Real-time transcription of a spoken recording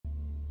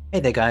Hey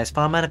there guys,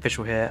 Fireman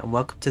Official here and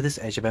welcome to this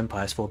Age of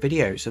Empires 4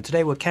 video. So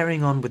today we're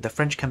carrying on with the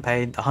French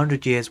campaign, the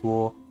Hundred Years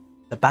War,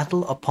 the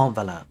Battle of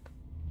Pontvallain.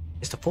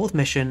 It's the fourth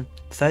mission,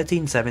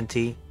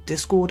 1370,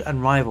 discord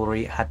and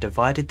rivalry had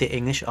divided the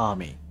English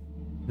army.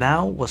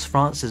 Now was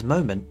France's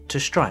moment to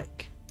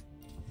strike.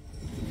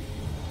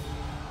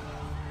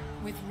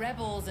 With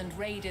rebels and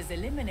raiders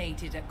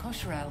eliminated at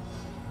Cocherel,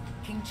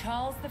 King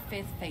Charles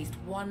V faced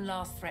one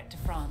last threat to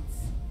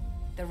France,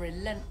 the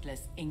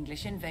relentless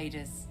English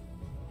invaders.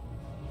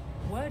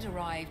 Word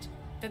arrived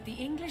that the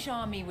English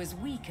army was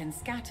weak and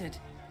scattered,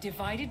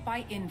 divided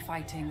by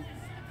infighting.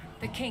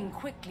 The king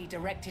quickly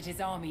directed his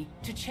army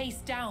to chase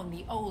down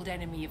the old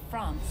enemy of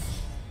France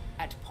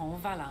at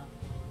Pontvallain.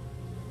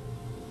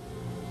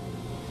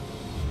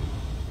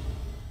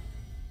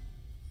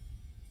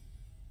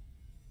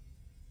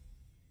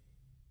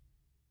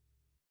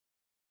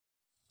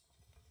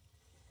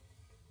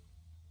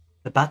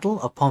 The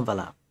Battle of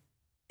Pontvallain.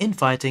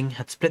 Infighting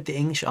had split the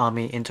English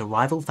army into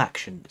rival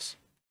factions.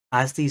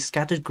 As these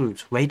scattered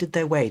groups waded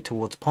their way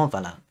towards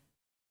Pontvallain,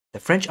 the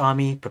French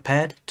army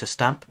prepared to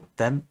stamp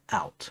them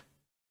out.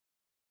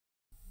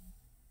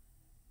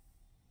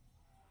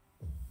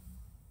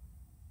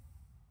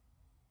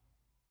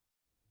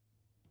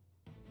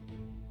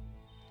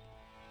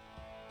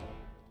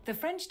 The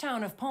French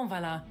town of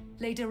Pontvallain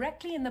lay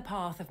directly in the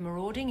path of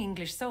marauding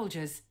English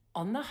soldiers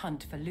on the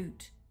hunt for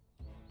loot.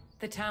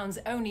 The town's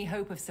only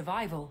hope of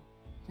survival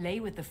lay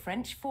with the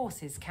French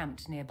forces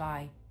camped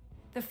nearby.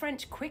 The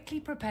French quickly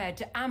prepared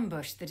to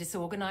ambush the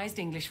disorganized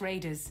English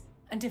raiders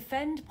and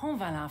defend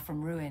Pontvallain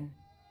from ruin.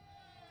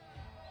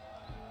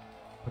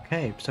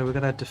 Okay, so we're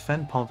going to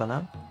defend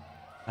Pontvallain.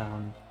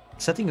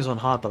 Setting is on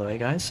hard, by the way,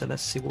 guys, so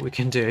let's see what we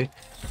can do.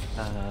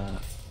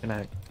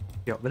 Gonna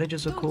get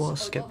villagers, of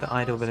course, get the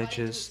idle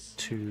villagers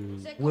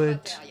to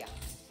wood,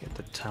 get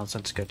the town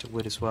centre to go to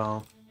wood as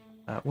well.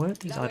 Where are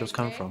these idols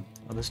coming from?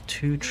 Oh, there's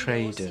two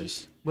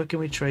traders. Where can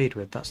we trade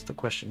with? That's the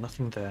question.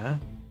 Nothing there.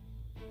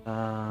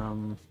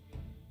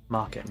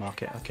 Market,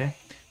 okay.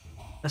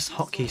 Let's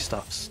hotkey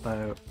stuff.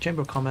 So,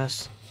 Chamber of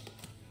Commerce,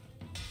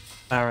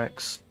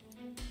 Barracks,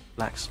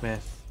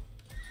 Blacksmith,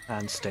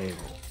 and Stable.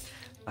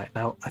 Right,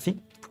 now, I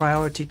think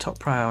top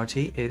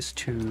priority is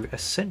to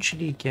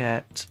essentially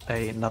get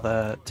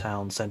another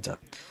town centre.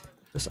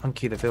 Let's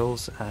unkey the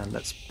vills and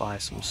let's buy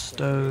some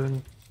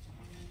stone.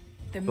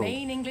 The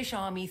main English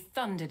army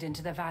thundered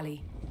into the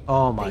valley.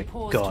 Oh my They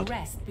paused god. to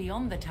rest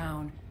beyond the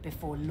town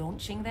before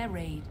launching their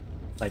raid.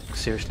 Like,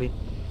 seriously?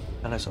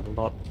 And that's a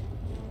lot.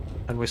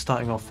 And we're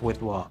starting off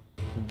with what?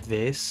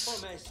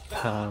 This?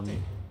 That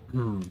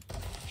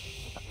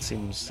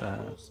seems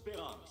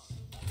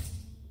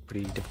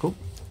pretty difficult.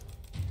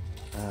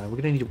 We're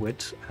gonna need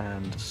wood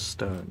and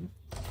stone.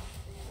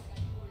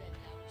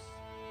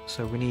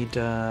 So we need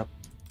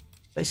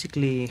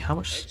basically, how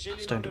much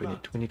stone do we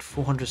need? We need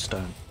 400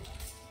 stone.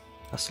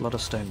 That's a lot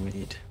of stone we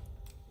need.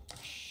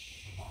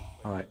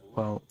 Alright,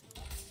 well,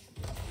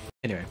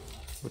 anyway,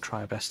 we'll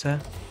try our best here.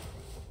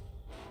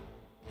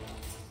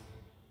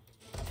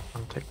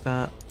 I'll take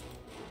that.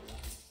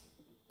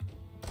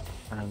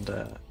 And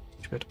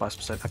should be able to buy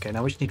some stone. Okay,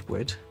 now we just need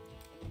wood.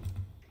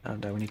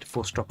 And we need to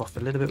force drop off a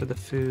little bit with the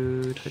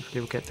food.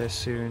 Hopefully we'll get there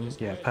soon.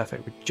 Yeah,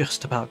 perfect. We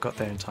just about got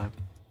there in time.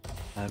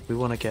 We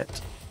want to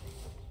get...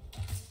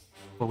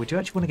 Well, we do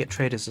actually want to get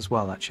traders as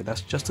well, actually.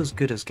 That's just as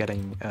good as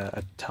getting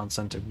a town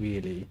centre,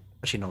 really.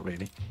 Actually, not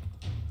really.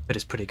 But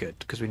it's pretty good,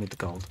 because we need the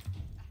gold.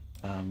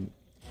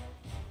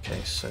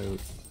 Okay, so...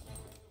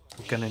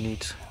 We're going to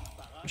need...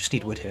 We just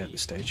need wood here at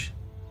this stage.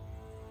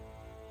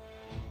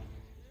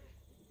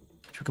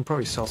 We can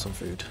probably sell some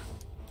food.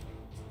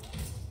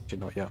 Actually,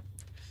 not yet.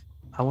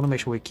 I want to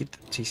make sure we keep the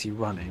TC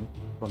running.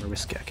 I want to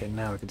risk it. Okay,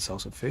 now we can sell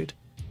some food.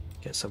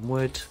 Get some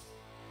wood.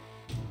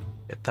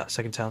 Get that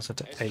second town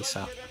centre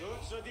ASAP.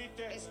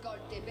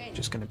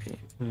 Just going to be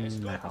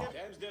now.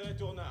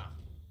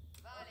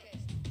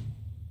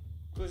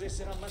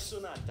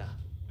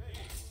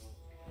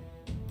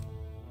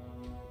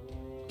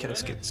 Okay,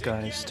 let's get these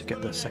guys to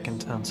get the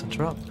second town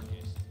centre up.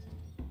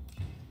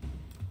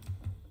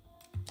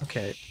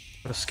 Okay,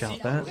 got a scout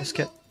there. Let's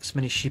get as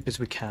many sheep as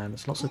we can.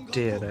 There's lots of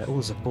deer there. Oh,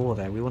 there's a boar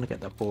there. We want to get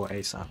that boar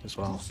ASAP as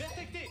well.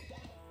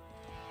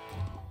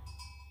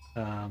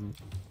 Yeah,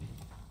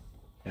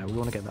 we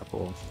want to get that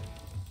boar.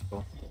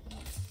 Cool.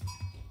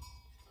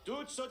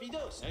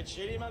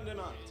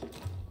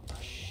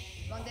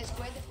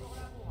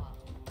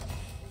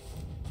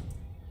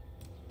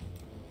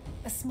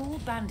 A small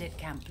bandit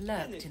camp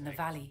lurked in the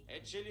valley.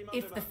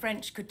 If the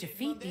French could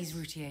defeat these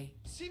routiers,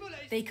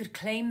 they could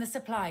claim the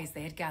supplies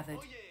they had gathered.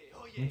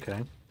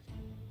 Okay.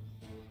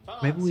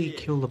 Maybe we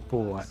kill the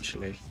boar,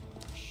 actually.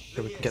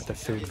 So we can get the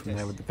food from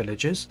there with the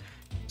villagers.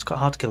 It's quite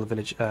hard to kill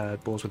the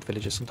boars with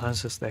villagers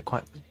sometimes, because they're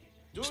quite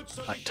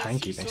like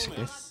tanky,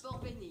 basically.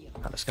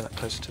 Right, let's get that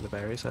closer to the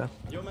berries there.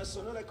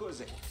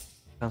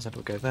 Sounds like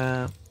we'll go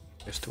there.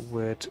 Goes to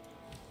wood.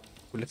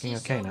 We're looking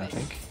okay now, I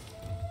think.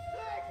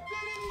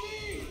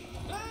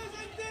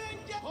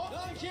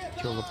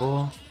 Kill the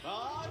boar.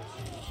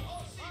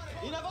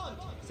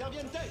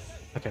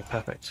 Okay,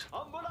 perfect.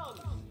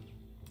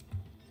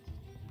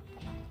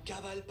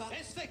 Cavalpa.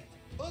 Respect.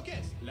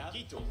 Okes.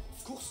 Larito.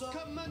 Curso.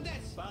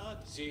 Commandes.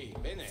 Parat. Si.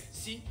 Bene.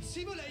 Si.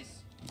 Civilisation.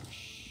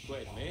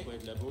 Quid me.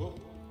 Quid labor.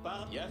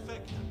 Par.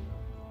 Yafek.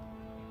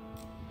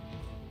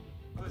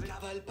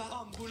 Cavalpa.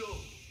 Ambulo.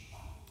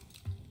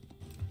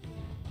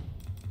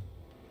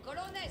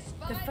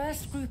 The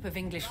first group of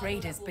English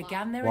raiders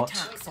began their What?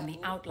 attacks on the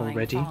outlying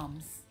Already?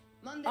 farms.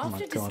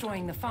 After God.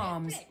 destroying the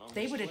farms,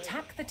 they would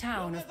attack the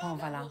town of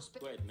Pontvallain.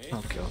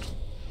 Oh god.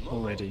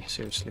 Already,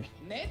 seriously.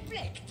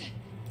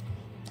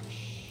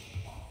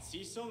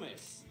 Si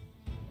somes.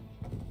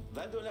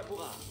 Vado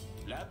labora.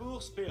 Labor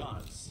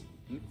sperance.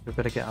 We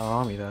better get our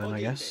army there then,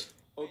 I guess.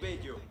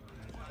 Obedio.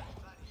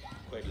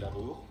 Quid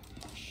labor.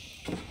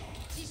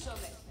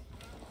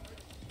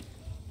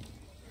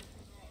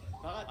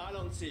 Parat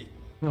alansi.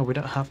 No, we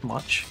don't have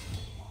much.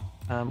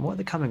 What are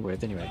they coming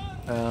with anyway?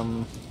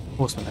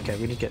 Horsemen. Okay,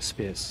 we need to get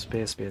spears.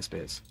 Spears.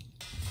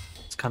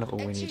 It's kind of all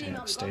we need here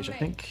at this stage, I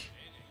think.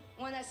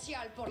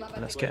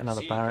 Let's get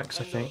another barracks,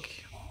 I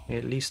think.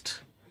 At least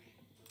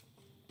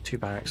 2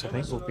 barracks, I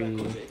think, will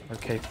be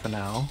okay for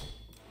now.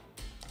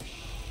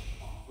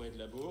 Quid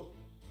labor.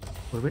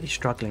 We're really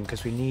struggling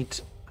because we need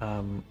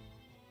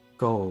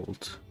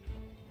gold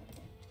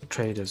for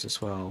traders as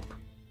well.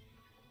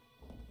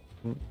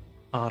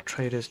 Our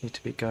traders need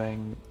to be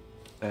going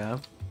there.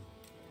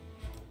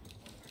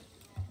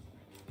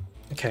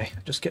 Okay,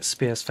 just get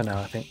spears for now,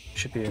 I think.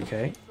 Should be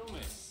okay.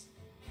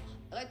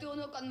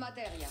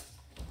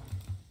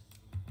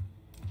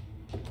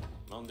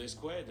 Mandes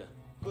quid.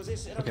 We'll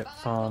get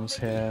farms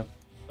here.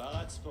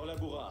 Parats pour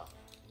labora.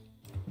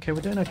 Okay, we're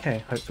doing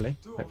okay, hopefully.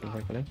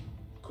 Hopefully.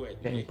 Quid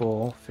Getting me.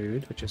 boar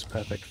food, which is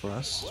perfect for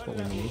us. That's what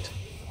we need.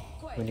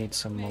 We need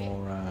some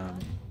more,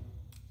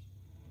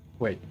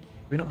 Wait,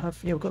 we don't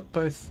have... Yeah, we've got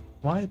both...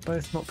 Why are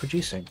both not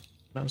producing? I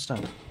don't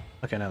understand.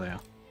 Okay, now they are.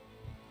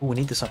 Oh, we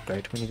need this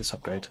upgrade.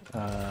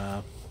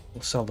 We'll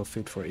sell the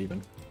food for it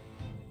even.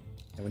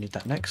 Yeah, we need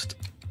that next.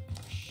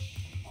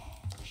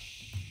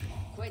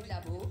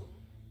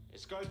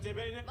 Escolte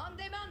bene.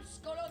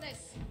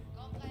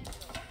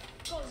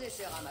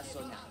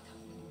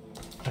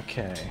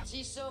 Okay.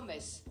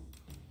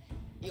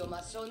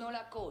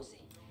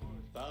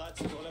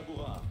 Parats pour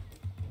labora.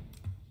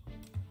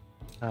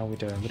 How are we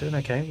doing? We're doing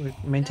okay. We're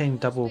maintaining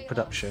double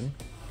production.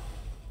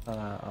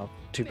 Our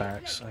 2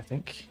 barracks, I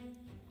think.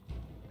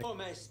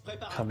 Omes.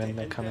 Preparate.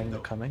 They're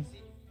coming.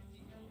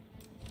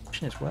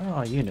 Question is, where are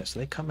our units? Are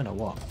they coming or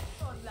what?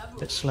 A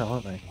bit slow,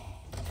 aren't they?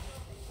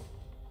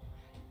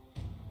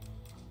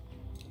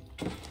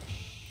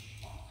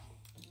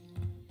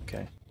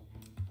 Okay.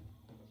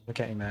 We're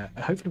getting there.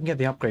 Hopefully we can get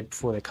the upgrade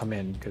before they come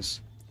in, because,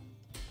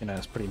 you know,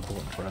 it's pretty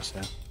important for us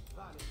here.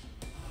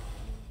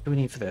 What do we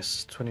need for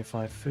this?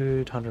 25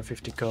 food,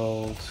 150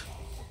 gold.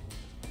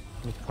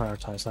 We need to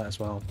prioritize that as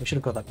well. We should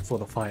have got that before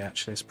the fight,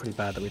 actually. It's pretty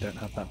bad that we don't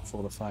have that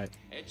before the fight.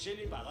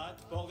 Ecce parat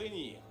por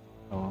venir.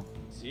 Oh well.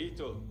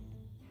 Zito.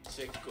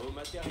 Secco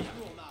materia.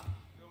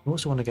 We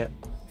also want to get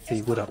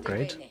the wood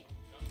upgrade.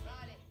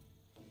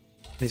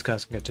 These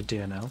guys can go to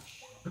deer now.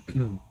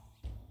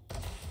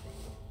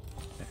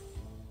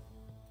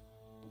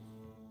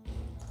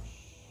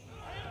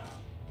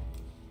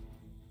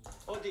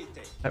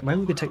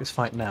 Maybe we could take this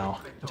fight now.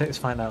 We'll take this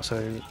fight now, so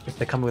if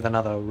they come with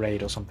another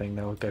raid or something,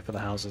 they'll go for the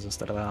houses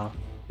instead of our.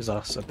 Gives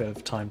us a bit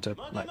of time to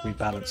like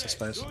rebalance, I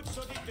suppose.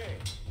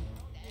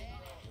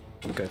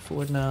 We'll go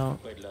forward now.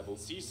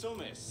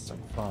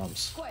 Some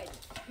farms.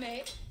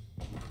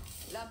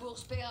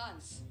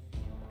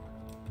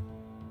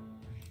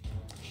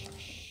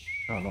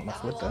 Oh, not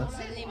enough wood there.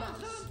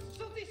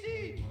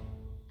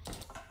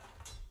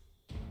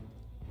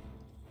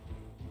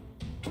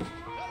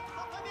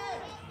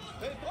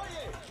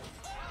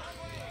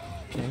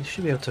 Yeah, it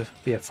should be able to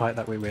be a fight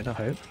that we win, I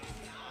hope.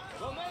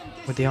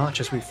 With the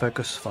archers we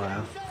focus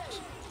fire.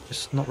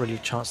 There's not really a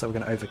chance that we're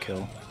going to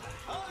overkill.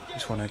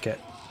 Just want to get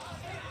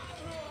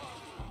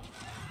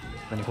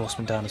as many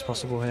horsemen down as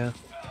possible here.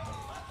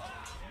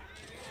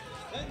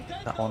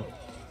 That one.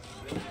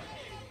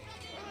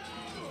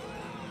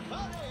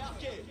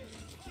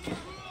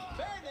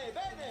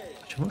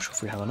 Actually, I'm not sure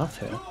if we have enough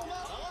here.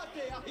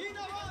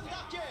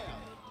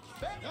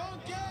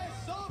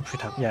 We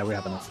should have, yeah, we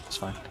have enough, that's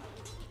fine.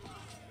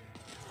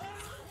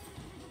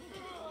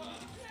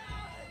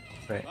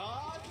 Great.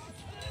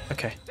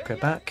 Okay, go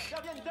back.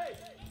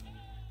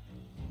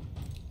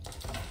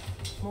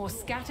 More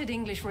scattered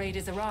English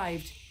raiders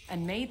arrived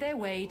and made their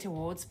way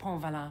towards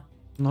Pontvallain.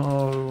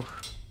 No.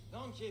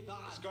 You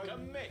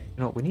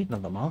know what, we need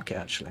another market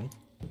actually.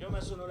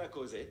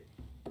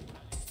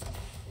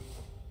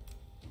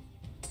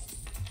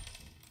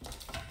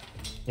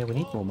 Yeah, we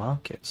need more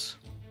markets.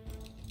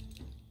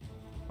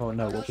 Oh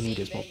no, what we need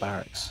is more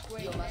barracks.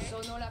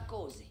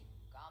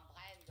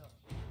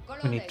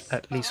 We need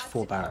at least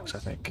 4 barracks, I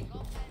think.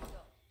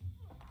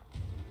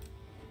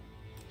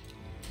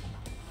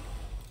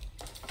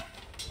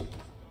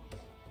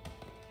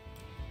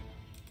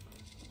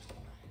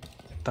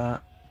 Get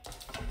that.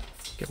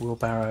 Get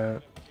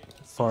wheelbarrow,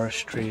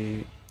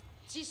 forestry.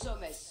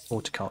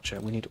 horticulture.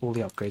 We need all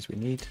the upgrades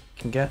we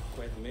can get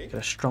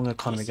a strong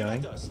economy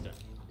going. And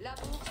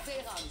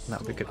that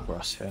would be good for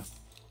us here.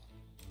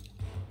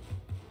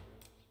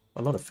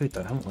 A lot of food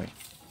though, haven't we?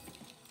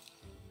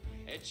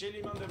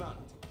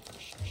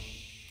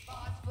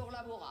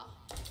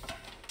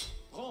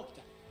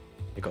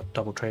 We got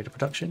double trader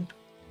production.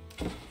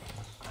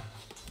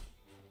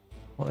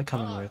 What are they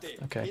coming with?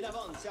 Okay.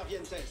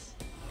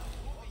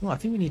 Well, I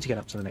think we need to get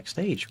up to the next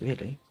stage,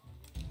 really.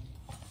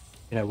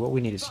 You know, what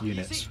we need is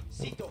units.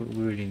 What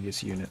we really need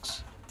is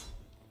units.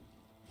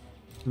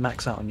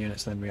 Max out on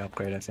units, then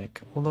re-upgrade, I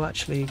think. Although,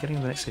 actually, getting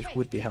to the next stage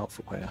would be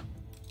helpful here.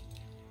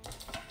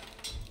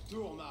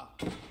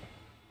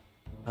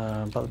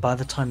 But by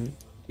the time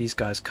these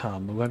guys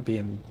come, we won't be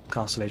in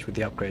Castle Age with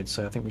the upgrades,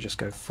 so I think we just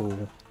go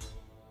full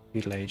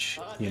Feudal Age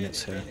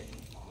units here.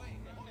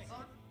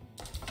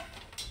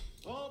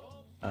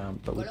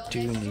 But we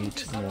do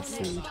need more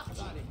food,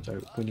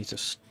 so we need to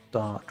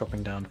start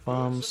dropping down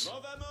farms.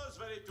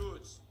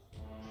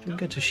 We can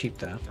go to sheep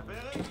there.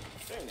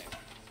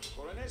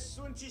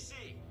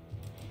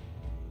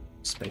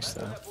 Space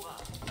there.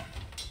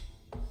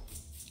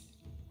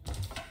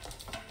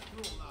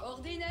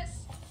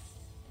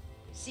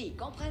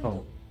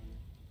 Oh,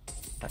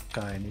 that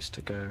guy needs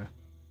to go.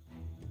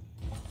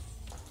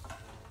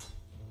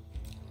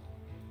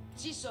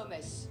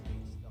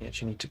 You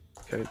actually need to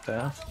go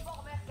there.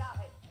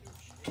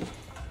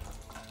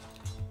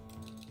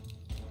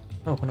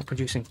 Oh, we're not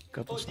producing.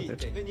 God, that's not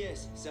good.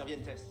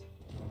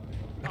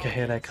 Okay,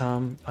 here they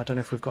come. I don't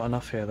know if we've got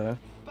enough here though.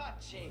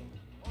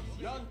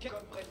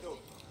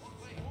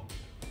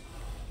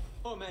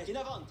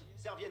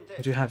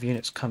 We do have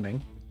units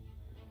coming.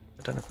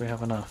 I don't know if we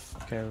have enough.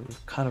 Okay,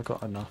 we've kind of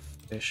got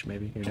enough-ish,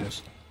 maybe. Who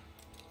knows?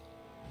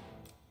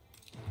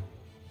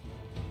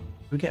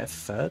 We get a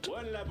third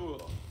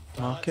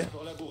market.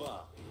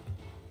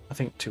 I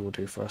think 2 will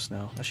do for us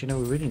now. Actually, no,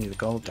 we really need the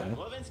gold though.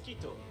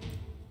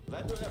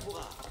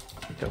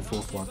 Go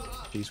 4th one.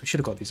 Jeez, we should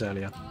have got these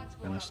earlier, to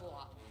be honest.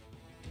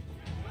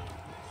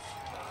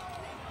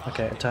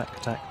 Okay, attack,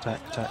 attack, attack,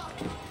 attack.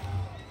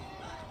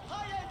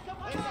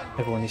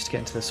 Everyone needs to get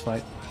into this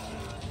fight.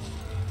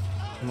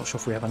 I'm not sure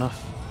if we have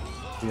enough,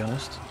 to be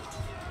honest.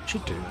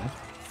 Should do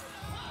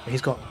though.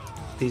 He's got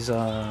these, there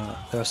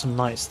are some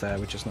knights there,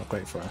 which is not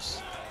great for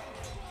us.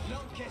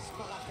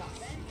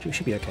 We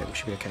should be okay, we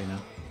should be okay now.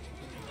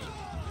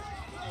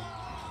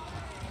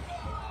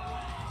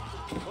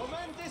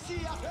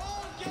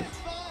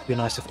 It'd be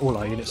nice if all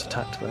our units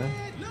attacked though.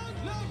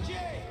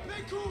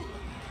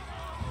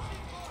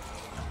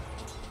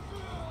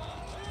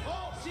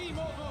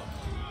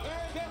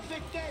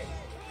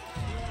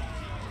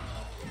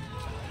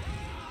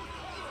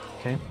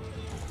 Okay.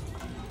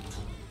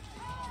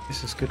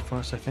 This is good for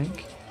us, I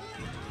think.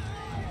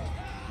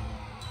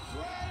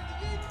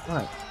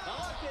 Right.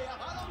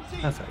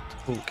 Perfect.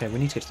 Ooh, okay, we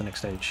need to get to the next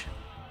stage.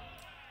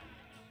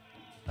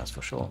 That's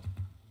for sure.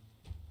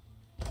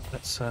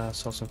 Let's sell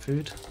some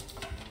food.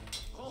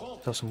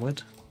 Sell some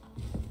wood.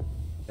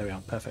 There we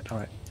are. Perfect.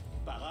 Alright.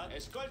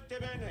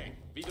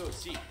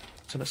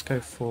 So let's go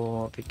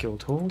for the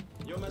guild hall.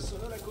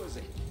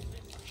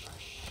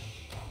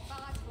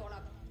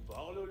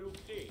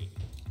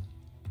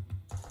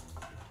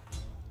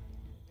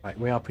 Right,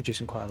 we are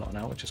producing quite a lot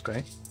now, which is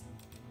great.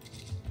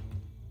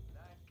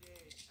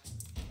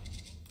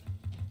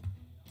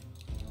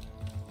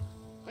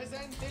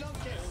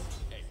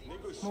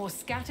 More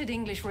scattered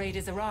English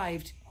raiders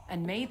arrived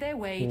and made their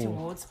way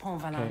towards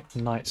Pontvallain.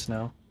 Okay, knights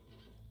now.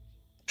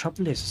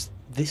 Trouble is,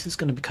 this is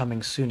going to be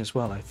coming soon as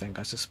well, I think,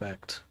 I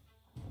suspect.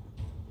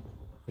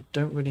 We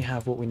don't really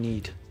have what we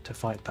need to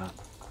fight that.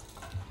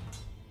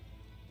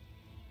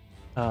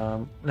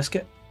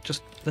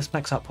 Let's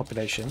max out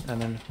population,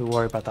 and then we'll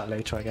worry about that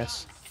later, I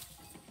guess.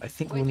 I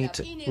think we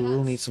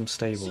will need some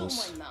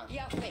stables.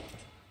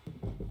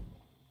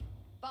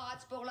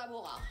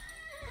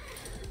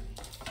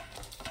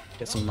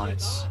 Get some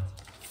knights.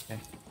 Okay.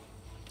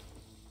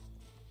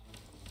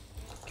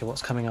 Okay,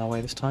 what's coming our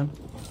way this time?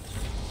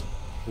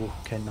 Ooh,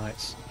 okay,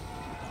 knights.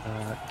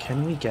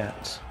 Can we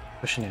get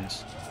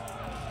buccaneers?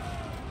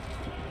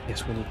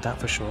 Yes, we need that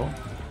for sure.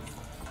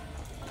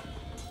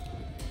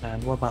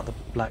 And what about the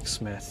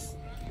blacksmith?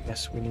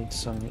 Yes, we need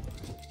some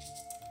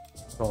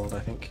gold, I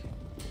think.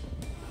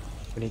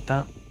 We need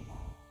that.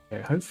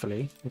 Okay,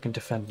 hopefully we can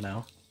defend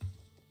now.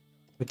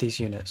 With these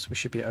units, we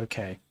should be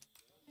okay,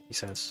 he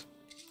says.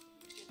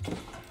 Oh,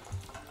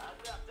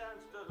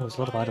 there's a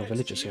lot of idle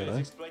villagers here,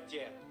 though.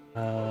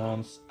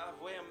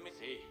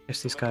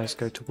 Yes, these guys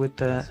go to wood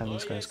there, and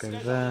these guys go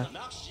there.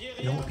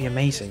 You know what would be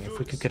amazing if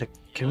we could get a...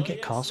 Can we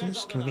get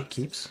castles? Can we get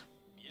keeps?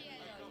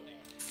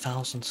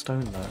 1,000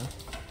 stone, though.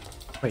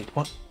 Wait,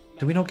 what?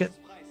 Do we not get...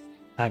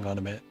 Hang on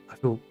a minute. I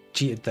feel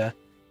cheated there.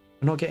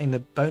 We're not getting the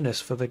bonus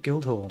for the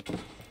guild hall.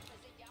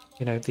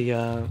 You know,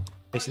 the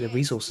basically the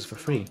resources for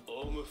free.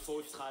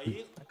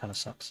 That kind of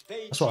sucks.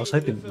 That's what I was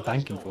hoping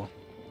banking for.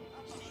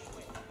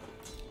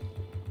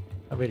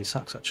 That really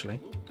sucks, actually.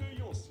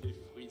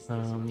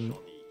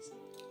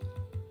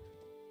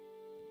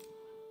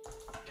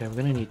 Okay, we're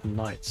going to need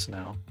knights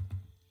now.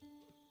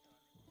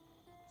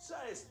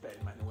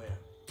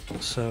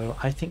 So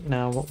I think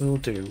now what we'll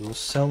do, we'll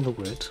sell the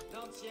wood.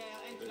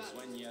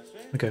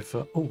 We go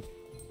for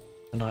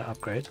a knight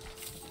upgrade.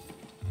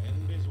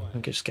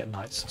 And just get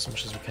knights as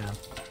much as we can.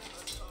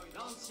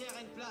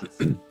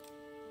 I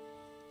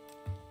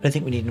don't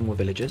think we need any more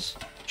villagers.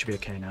 Should be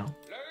okay now.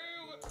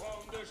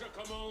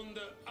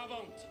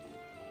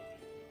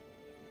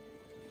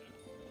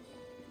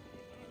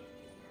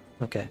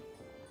 Okay.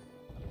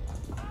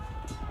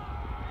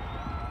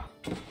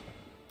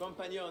 To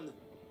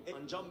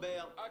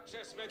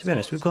be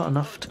honest, we've got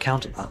enough to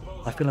counter that.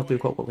 I feel like we've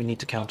got what we need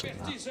to counter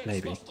that,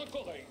 maybe.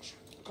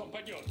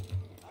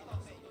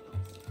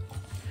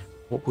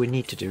 What we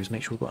need to do is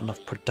make sure we've got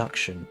enough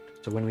production,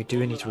 so when we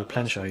do need to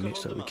replenish our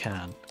units that we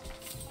can.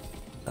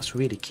 That's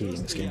really key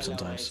in this game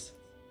sometimes.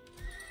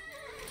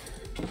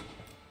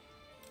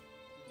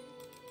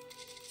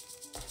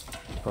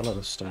 Got a lot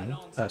of stone,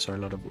 sorry,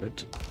 a lot of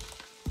wood.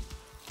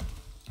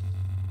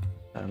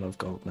 And a lot of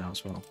gold now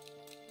as well.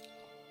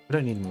 We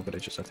don't need more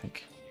villagers, I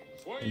think.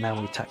 And now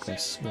we attack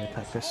this. We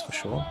attack this for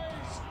sure.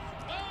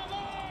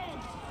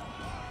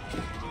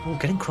 Oh,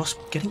 getting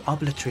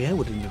Arbalètrière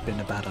wouldn't have been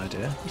a bad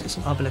idea. Let's get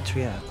some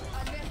Arbalètrière.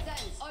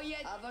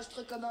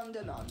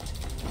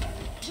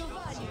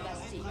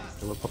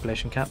 So we're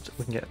population capped.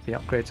 We can get the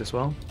upgrades as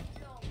well.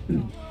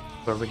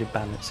 We're already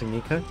balancing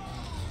Nico.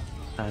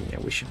 And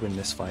yeah, we should win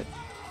this fight.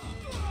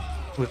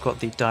 We've got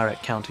the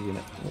direct counter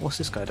unit. What's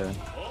this guy doing?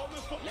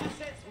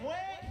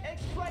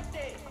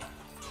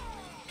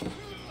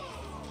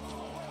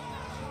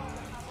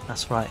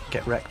 That's right,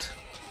 get wrecked.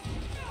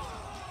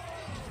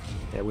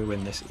 Yeah, we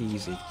win this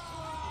easy.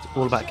 It's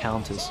all about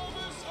counters.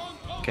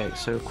 Okay,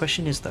 so the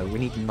question is though, we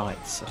need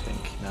knights, I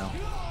think, now.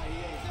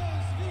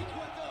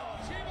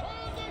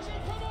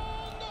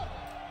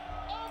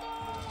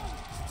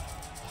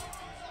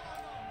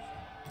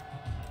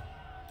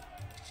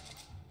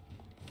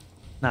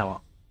 Now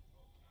what?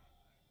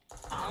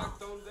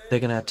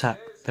 They're gonna attack.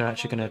 They're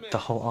actually gonna. The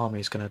whole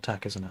army is gonna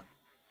attack, isn't it?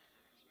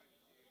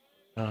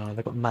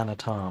 They've got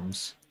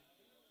man-at-arms.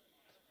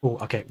 Oh,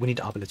 okay. We need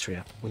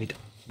Arbalètrière. We need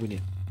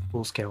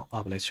full-scale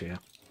Arbalètrière.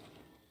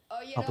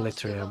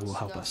 Arbalètrière will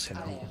help us here.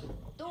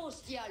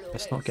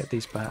 Let's not get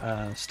these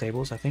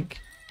stables. I think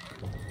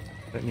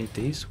we don't need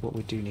these. What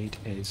we do need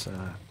is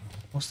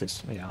what's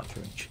this? Oh, yeah,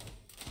 archery range.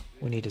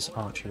 What we need is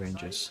archery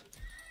ranges.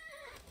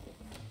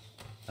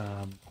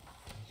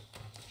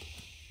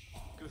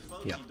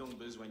 Yeah.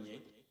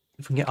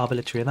 If we can get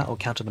Arbalètrière, that will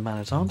counter the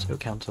man-at-arms. It will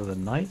counter the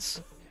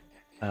knights,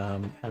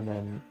 and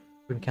then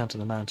we can counter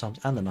the man-at-arms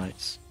and the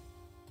knights.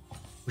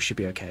 We should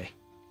be okay,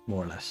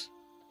 more or less.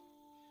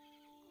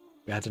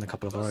 We added in a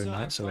couple of our own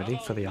knights already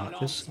for the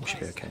archers. We should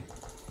be okay.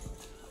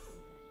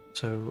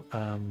 So,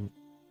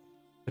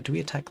 but do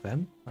we attack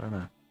them? I don't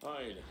know.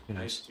 Who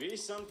knows?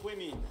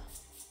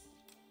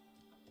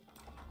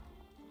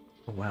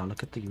 Oh wow!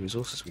 Look at the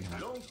resources we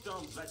have.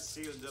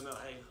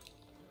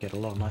 Get a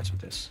lot of knights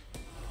with this.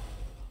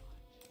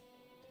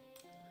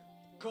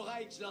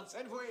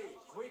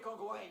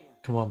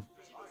 Come on.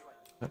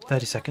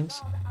 30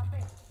 seconds.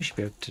 We should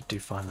be able to do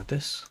fine with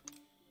this.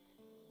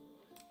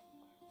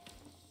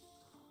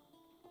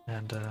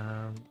 And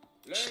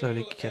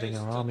slowly getting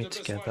our army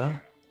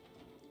together.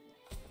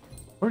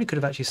 Probably could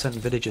have actually sent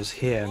villagers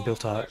here and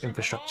built our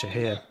infrastructure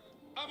here.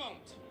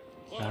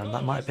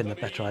 That might have been the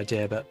better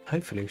idea, but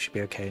hopefully we should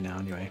be okay now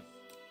anyway.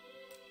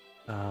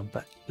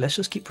 But let's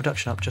just keep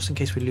production up just in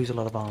case we lose a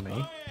lot of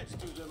army.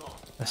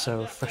 Let's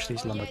refresh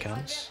these lumber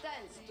camps.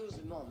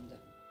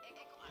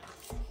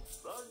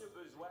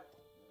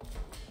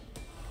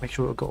 Make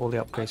sure we've got all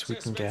the upgrades we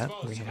can get.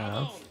 We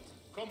have.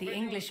 The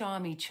English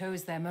army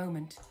chose their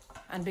moment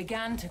and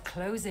began to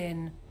close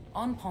in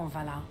on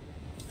Pontvallain.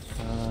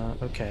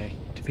 Okay.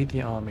 Defeat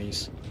the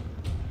armies.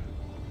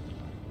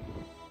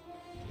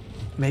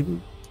 Maybe.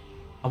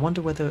 I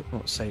wonder whether.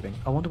 Not saving.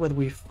 I wonder whether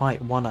we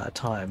fight one at a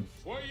time.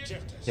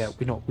 Yeah,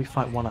 we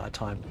fight one at a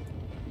time.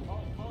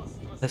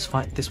 Let's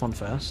fight this one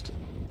first.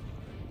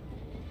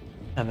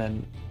 And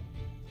then.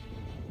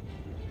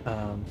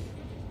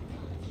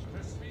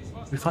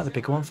 We fight the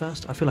bigger one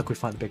first? I feel like we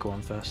fight the bigger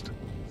one first.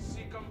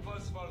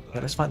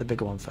 Yeah, let's fight the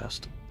bigger one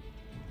first.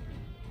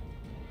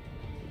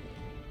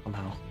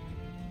 Somehow.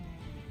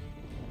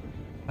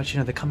 Actually,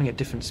 no, they're coming at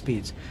different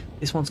speeds.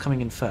 This one's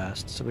coming in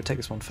first, so we'll take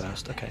this one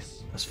first. Okay,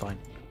 that's fine.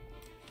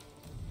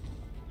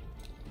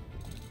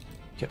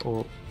 Get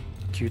all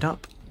queued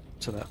up,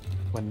 so that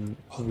when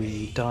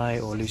we die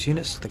or lose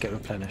units, they get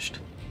replenished.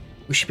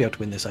 We should be able to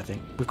win this, I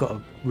think. We've got a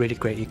really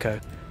great eco,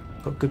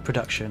 got good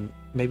production.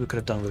 Maybe we could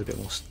have done with a bit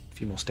more, a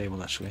few more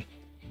stable actually.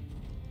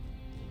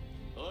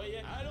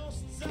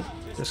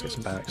 Let's get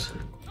some barracks.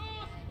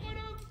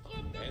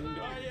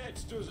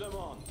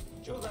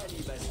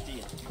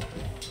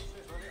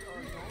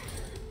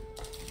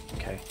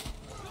 Okay.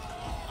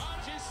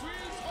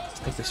 Let's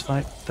take this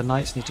fight. The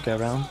knights need to go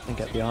around and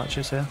get the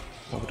archers here.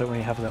 Well, we don't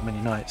really have that many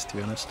knights, to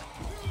be honest.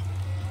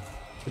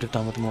 Could have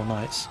done with more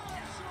knights.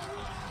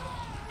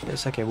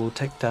 It's okay, we'll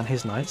take down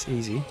his knights,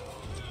 easy.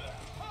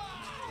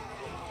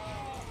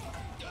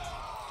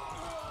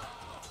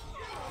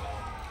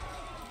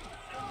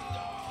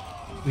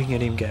 We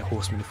can even get a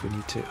horseman if we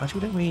need to.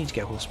 Actually, we don't really need to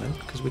get a horseman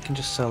because we can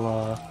just sell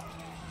our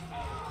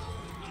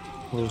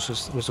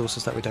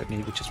resources that we don't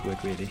need, which is wood,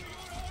 really.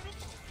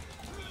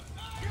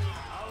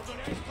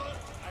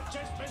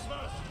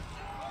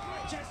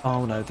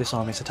 Oh no, this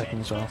army's attacking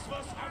as well.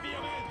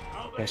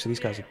 Okay, so these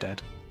guys are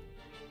dead.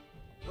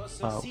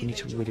 We need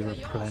to really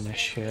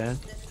replenish here.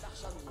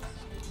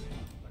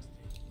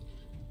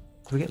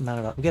 Do we get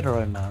man-at-arms? We get our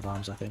own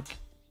man-at-arms, I think.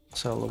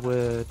 Sell the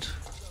wood,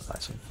 buy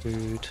some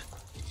food.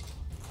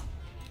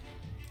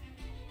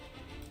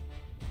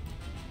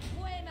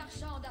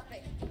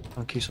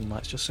 And queue some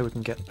knights just so we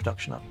can get the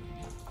production up.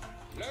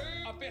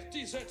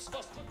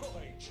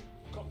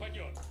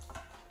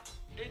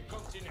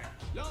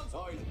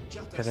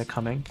 Okay, they're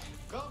coming.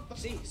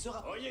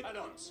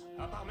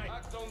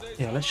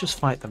 Yeah, let's just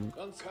fight them.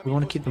 We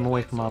want to keep them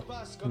away from our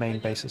main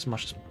base as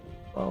much as...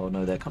 Oh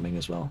no, they're coming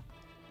as well.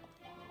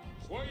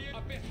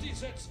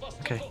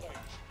 Okay,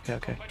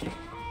 okay.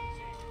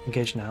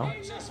 Engage now.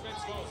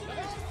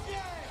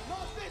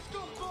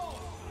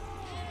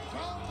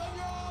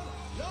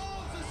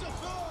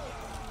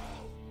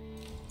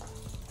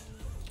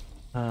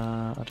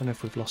 I don't know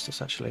if we've lost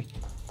this actually.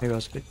 Maybe I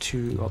was a bit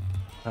too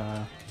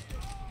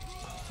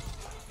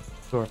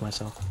sure of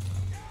myself.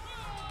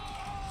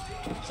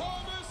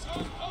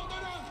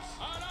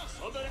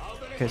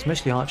 Okay, it's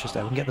mostly archers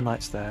there. We can get the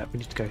knights there. We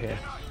need to go here.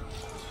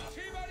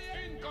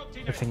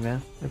 Everything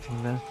there.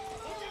 Everything there.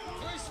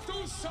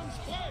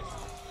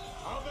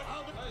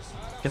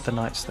 Get the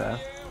knights there.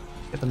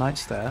 Get the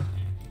knights there.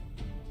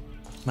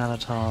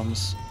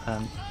 Man-at-arms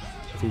and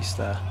beast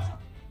there.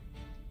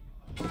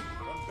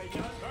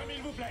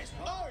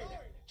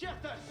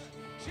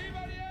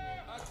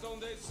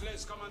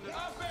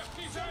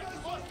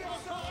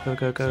 Go,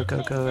 go, go,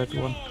 go, go,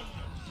 everyone.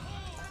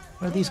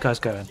 Where are these guys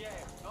going?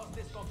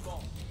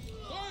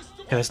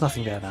 Okay, there's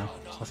nothing there now.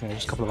 There's nothing there,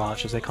 just a couple of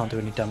archers. They can't do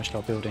any damage to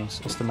our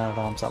buildings. It's the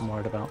man-at-arms that I'm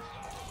worried about.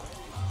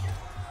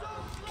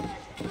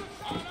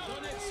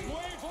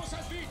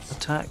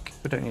 Attack.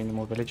 We don't need any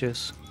more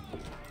villagers.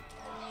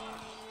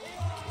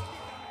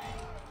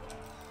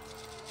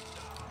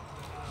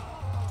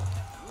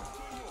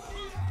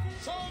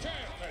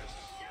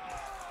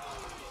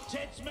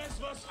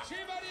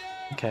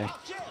 Okay.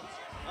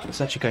 It's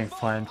actually going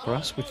fine for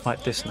us. We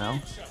fight this now.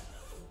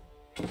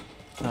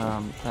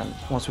 And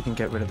once we can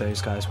get rid of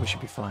those guys, we should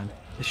be fine.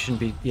 It shouldn't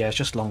be... Yeah, it's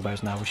just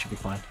longbows now. We should be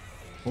fine.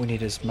 What we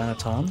need is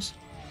man-at-arms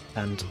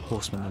and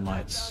horsemen and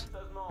knights.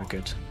 We're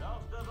good.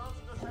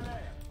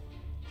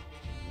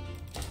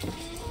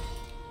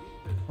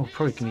 Oh,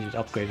 probably need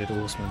upgraded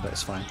horsemen, but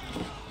it's fine.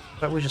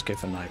 But we'll just go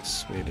for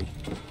knights, really.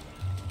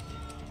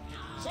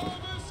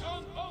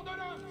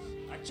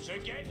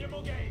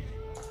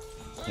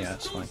 Yeah,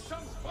 it's fine.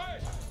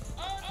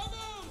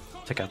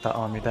 Take out that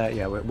army there.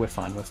 Yeah, we're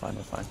fine, we're fine,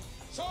 we're fine.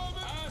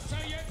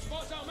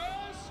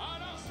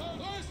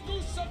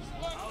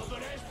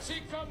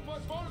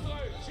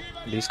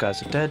 These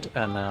guys are dead,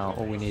 and now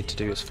all we need to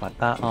do is fight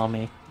that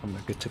army, and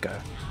we're good to go.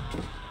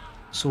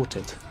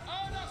 Sorted.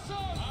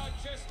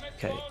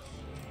 Okay.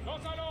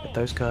 Get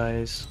those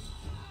guys.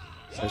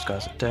 Those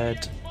guys are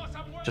dead.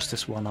 Just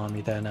this one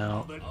army there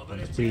now.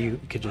 And we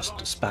could just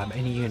spam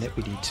any unit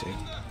we need to.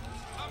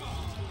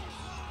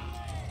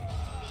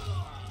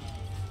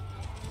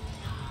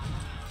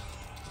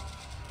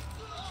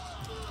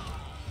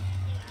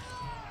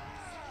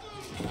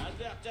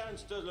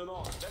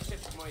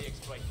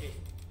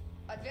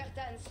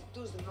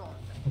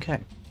 Okay,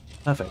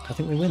 perfect. I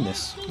think we win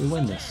this. We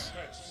win this.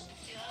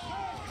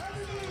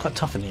 Quite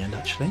tough in the end,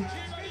 actually.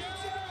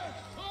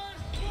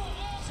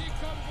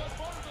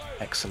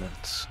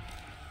 Excellent.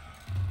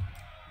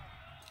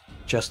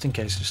 Just in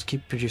case, just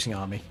keep producing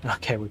army.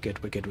 Okay, we're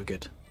good, we're good, we're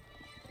good.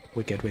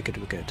 We're good, we're good,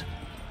 we're good.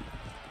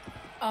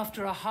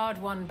 After a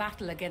hard-won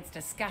battle against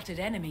a scattered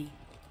enemy,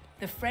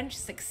 the French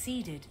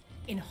succeeded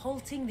in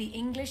halting the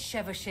English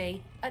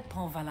chevauchés at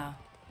Pontvallain.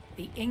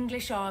 The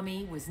English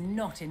army was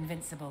not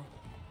invincible.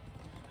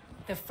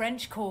 The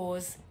French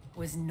cause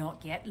was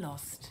not yet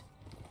lost.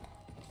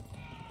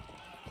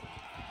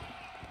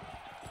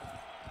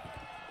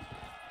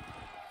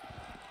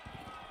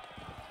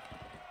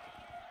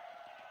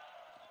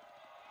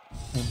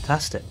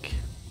 Fantastic.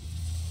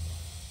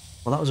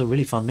 Well, that was a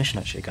really fun mission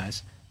actually,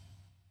 guys.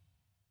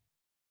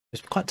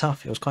 It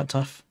was quite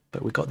tough,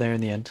 but we got there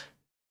in the end.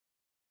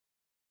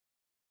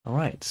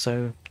 Alright,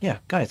 so yeah,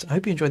 guys, I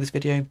hope you enjoyed this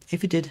video.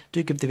 If you did,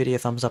 do give the video a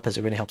thumbs up as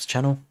it really helps the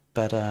channel.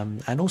 But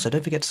and also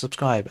don't forget to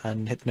subscribe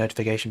and hit the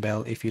notification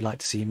bell if you'd like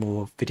to see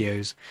more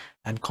videos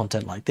and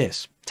content like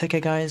this. Take care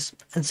guys,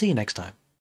 and see you next time.